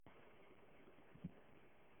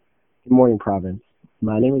Good morning, Providence.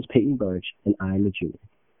 My name is Peyton Birch, and I am a junior.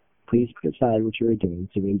 Please put aside what you are doing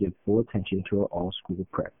so we can give full attention to our all-school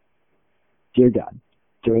prayer. Dear God,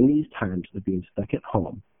 during these times of being stuck at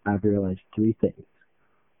home, I've realized three things.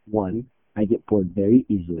 One, I get bored very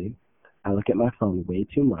easily. I look at my phone way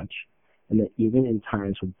too much, and that even in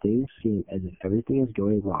times when things seem as if everything is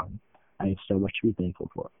going wrong, I have so much to be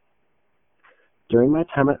thankful for. During my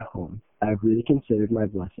time at home, I've really considered my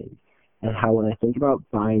blessings and how when I think about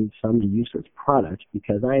buying some useless product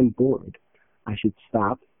because I am bored, I should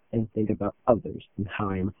stop and think about others and how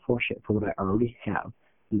I am fortunate for what I already have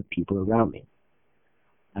and the people around me.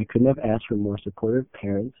 I couldn't have asked for more supportive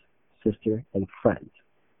parents, sister, and friends.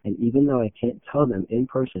 And even though I can't tell them in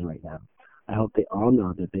person right now, I hope they all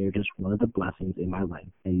know that they are just one of the blessings in my life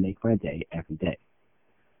and make my day every day.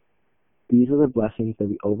 These are the blessings that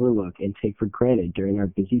we overlook and take for granted during our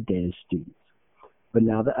busy day as students. But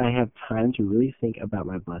now that I have time to really think about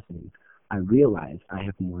my blessings, I realize I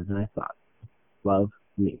have more than I thought. Love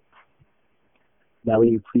me. Now will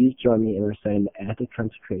you please join me in reciting the act of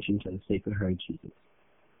consecration to the Sacred Heart of Jesus.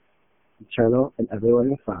 Eternal and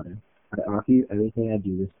ever-loving Father, I offer you everything I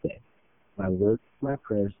do this day, my work, my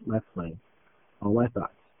prayers, my play, all my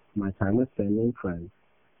thoughts, my time with family and friends,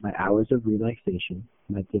 my hours of relaxation,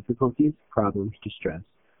 my difficulties, problems, distress,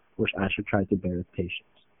 which I shall try to bear with patience.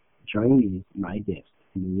 Join these, my gifts,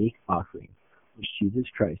 in unique offering, which Jesus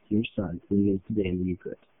Christ, your Son, is today in the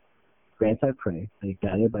Eucharist. Grant, I pray, that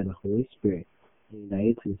guided by the Holy Spirit and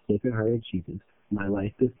united to the Sacred Heart of Jesus, my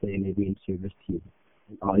life this day may be in service to you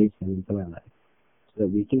and all your sins of my life, so that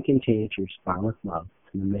we can continue to respond with love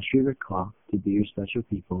to the mystery of your call to be your special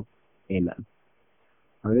people. Amen.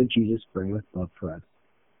 Heart of Jesus, burn with love for us,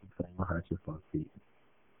 and flame our hearts with love for you.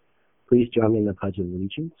 Please join me in the Pledge of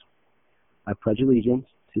Allegiance. I pledge allegiance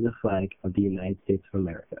to the flag of the United States of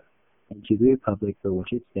America, and to the republic for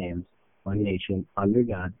which it stands, one nation, under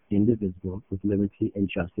God, indivisible, with liberty and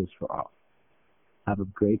justice for all. Have a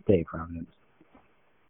great day, Providence.